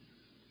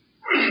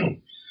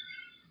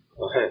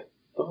okay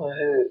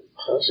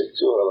خلاص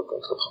كتير على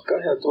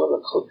كان طول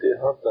خطي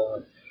حتى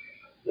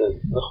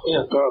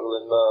نخويا قال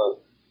لنا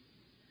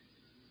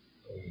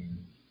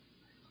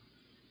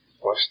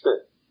واشته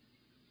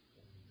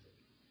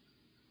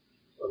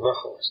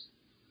نخوست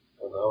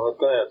أنا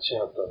وطايا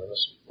تشانتا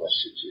نس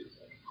ماشيجي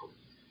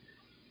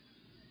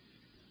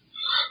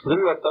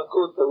لما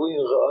تقول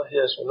توين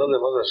غاهيا شنو اللي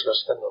ما لش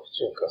كشتنا في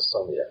تشين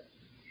كاستاميا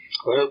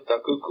وهي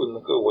تاكل كل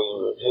نكو وين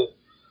هي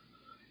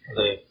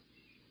لا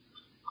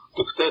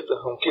دكتور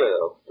هم كيا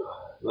يا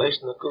ليش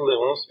نكون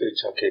لهم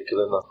سبيتش هكذا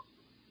كلنا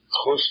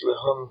خوش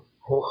لهم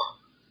هو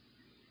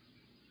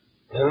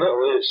هنا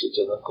ويش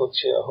جنا كنت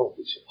شيء هو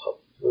بيجي خب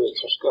ويش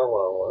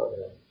تشكاوا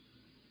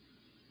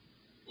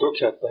دوك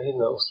حتى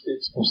هنا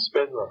سبيتش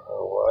مسبنا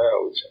ويا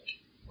وجهك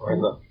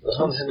وهنا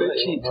هم هنا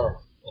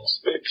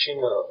سبيتش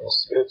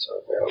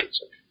ويا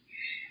وجهك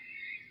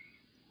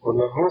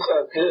ونا هو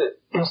خاطر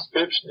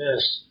سبيتش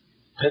ناس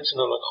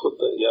هتنا لك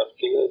خطة يا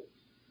كده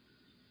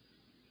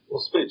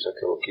وسبيتش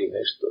هكذا كده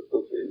إيش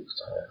تطلع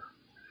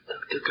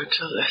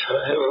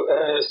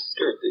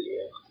scared that you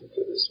have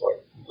to this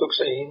one. Look,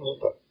 say he knew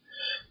that.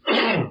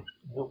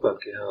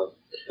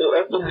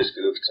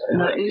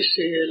 Na is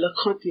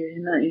lakhotia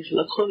hina is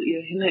lakhotia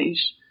hina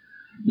is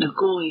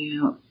nakoi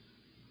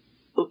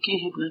oki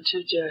hibna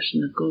chujash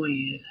nakoi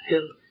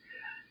hel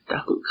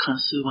takuk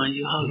khansu wan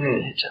you have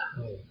beja.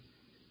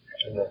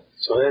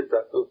 So he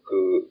takuk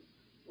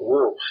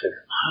woopche.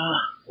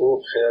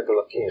 Woopche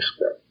aglakin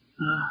spel.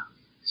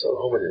 So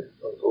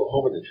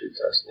hominin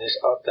fitas nis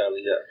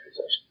atalia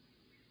fitas.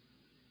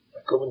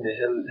 Komen die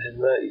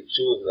hena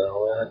itzu na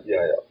hoa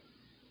ja.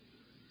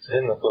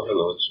 هنا كوه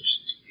الوجه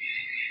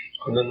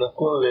كنا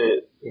نقول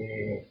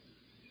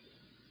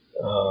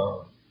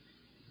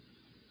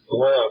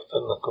وما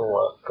يعرفنا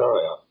كوا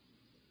كرايا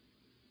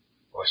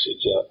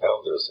وشجع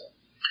elders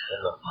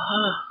هنا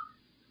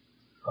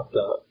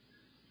حتى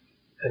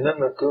هنا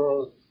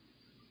نقول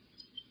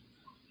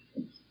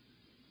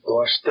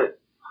واشتت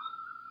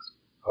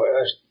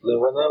وإيش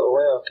لو أنا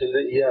ويا كل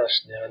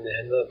إياش يعني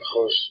هنا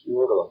بخش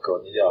يورلا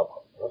كون يابا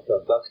حتى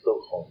دكتور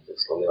خون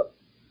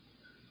تسلويا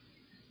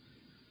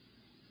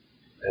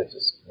это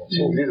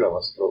сын лила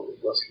масло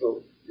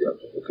я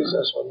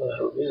показал что она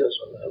вижу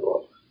что она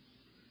вот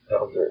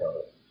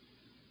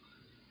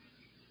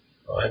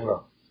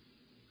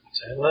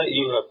она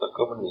ее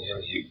такого не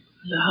hiểu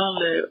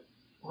là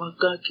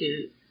wakake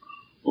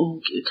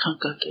unki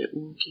kankake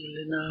unki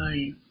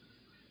lenai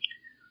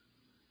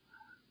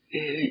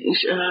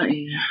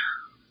ishai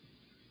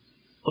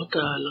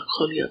ota la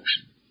kholiab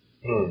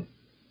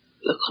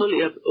la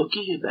kholiab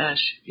oki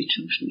bash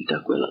bichumsh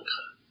mitakwelak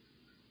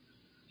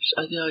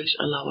Agais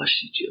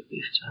alawashiji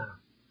bifta.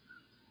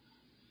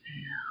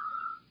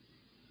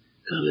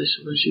 Kalis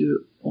was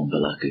you on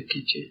balaka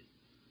kitchen.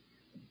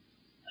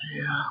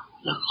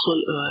 La khol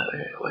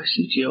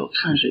washiji o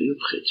kanja you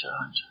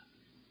khitanja.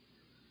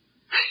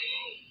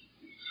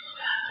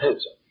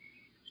 Hecha.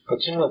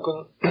 Katina kun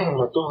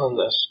matuhan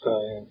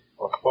daskai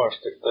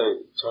akparstek tai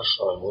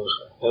tasha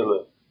imuha. Hele.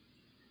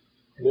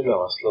 Lila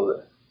waslale.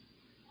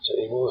 Sa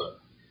imuha.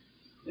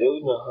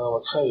 Yuna ha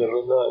makanja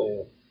luna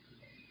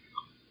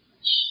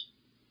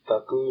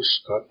takus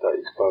kata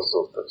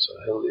ikpazov tacha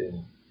hel in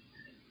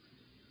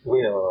we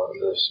are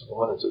this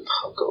one to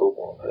thanka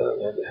open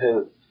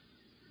hel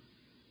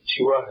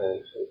chiwa he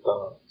ta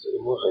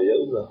mo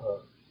khayuna ha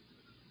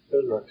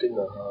hel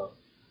tina ha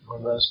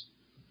manas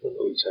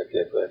no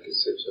ichake ka ke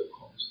se se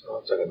so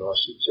ta no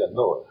shi ja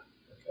no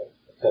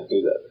ta do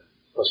that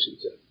shi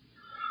ja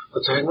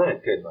but I know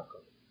it na ka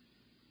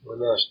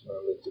manas na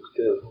le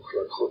tukte ho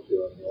khot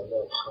yo na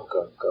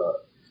thanka ka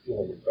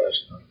tina ni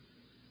pasna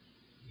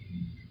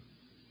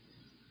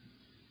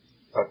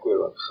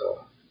Aquela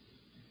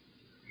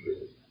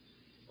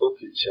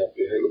que tinha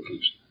perrego que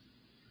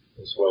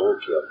isso é o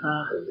que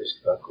ele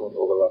está com o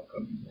overlap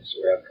isso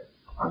é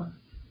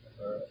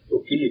o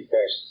que ele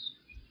faz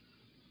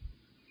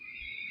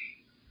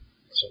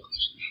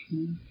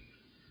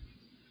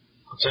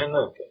já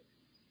não que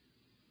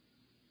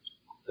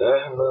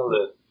não o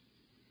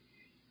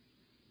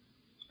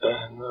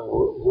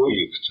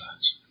que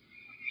faz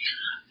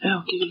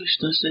o que ele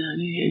está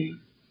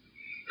sendo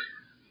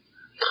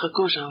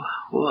تخكوجا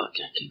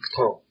وكاكينك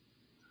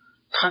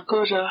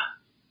تخكوجا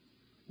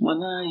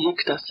وانا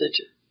يكتا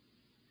سجل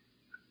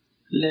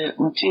لا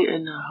انتي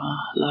انها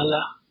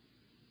لا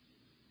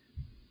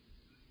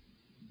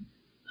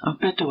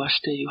امبتو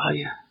واشتي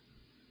يوهايا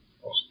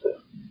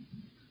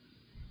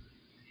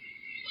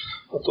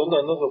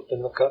وطونا نغب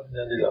تنكاد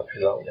نالي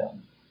الأبحلاو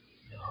يعني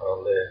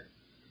هالي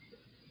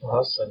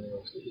وحسن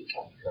يمكن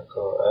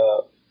نكو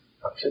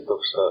أكيدو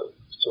خشا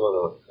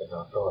بتوضا كنا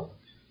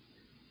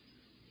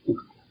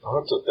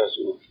هاتو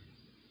تاسو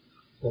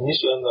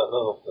نيش أنا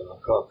نغب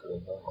تنكاد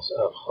كنا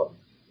مسأب خال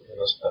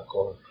ناس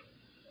نكون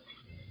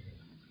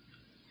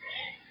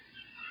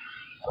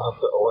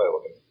هذا أواي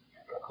وغير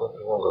نكون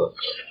نغب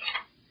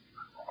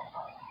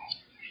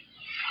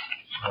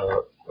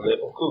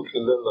لأنكو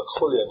كلا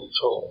لخول يعني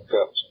شو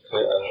مكابش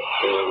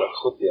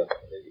لخول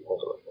يعني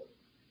مغرب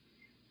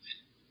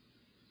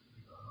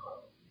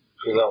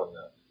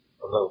خلاونا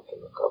ونغب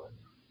تنكاد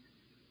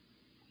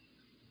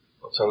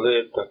وتنلي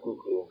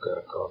تكوكو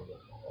كاكاد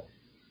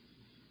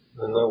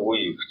لأنه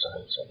ويوك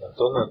تحيشنا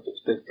تونا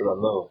تفتكت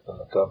لنغب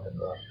تنكاد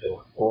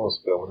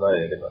ونص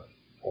بأوناي لنا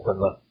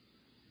وغنا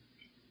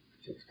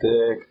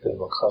تفتكت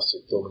المخاصي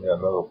تومني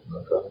نغب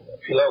تنكاد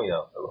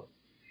خلاونا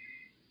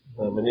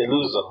من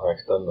يلوزها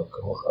هكذا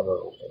كم خنا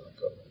روحنا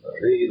كنا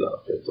ريلا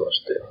في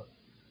تواشتها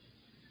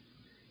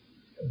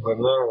When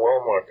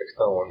Walmart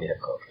está on here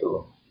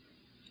too.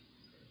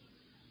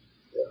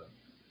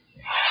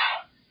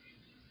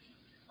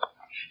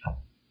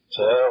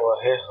 Saya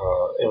waheha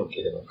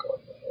emke na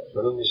kama.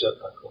 Merunisha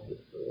takum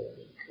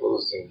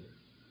closing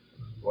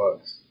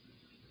words.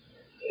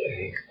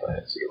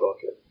 Perhaps you look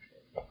at.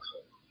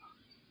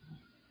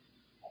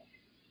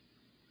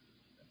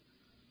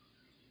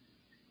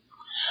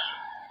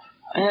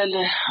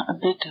 Ele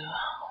abetu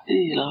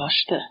ila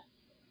washte.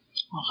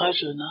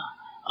 Rajuna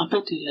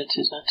abetu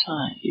letiza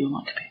time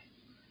yumakbi.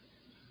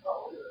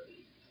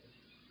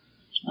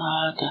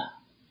 Ada.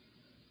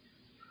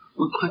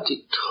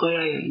 Ukwati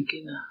toya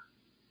yengina.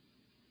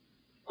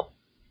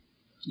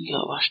 Ya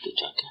washte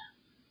jake.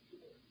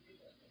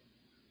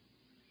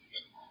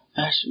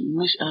 Ash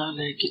mish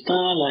ale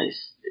kitala is.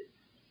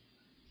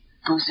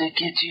 Tuze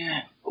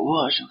ketje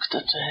wajun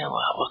ktacha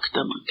hewa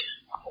wakta manke.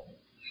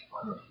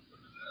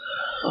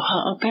 Oha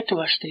abetu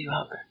washte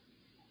yuhabe.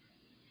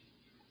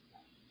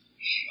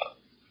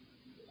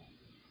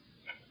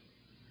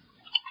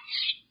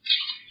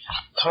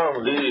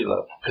 Tom Lee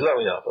la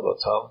pilawya palo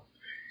Tom.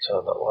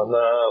 So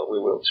we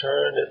will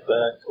turn it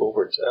back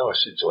over to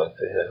she joined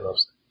the head.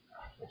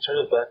 We'll turn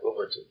it back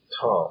over to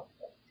Tom.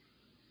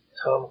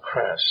 Tom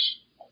Crash.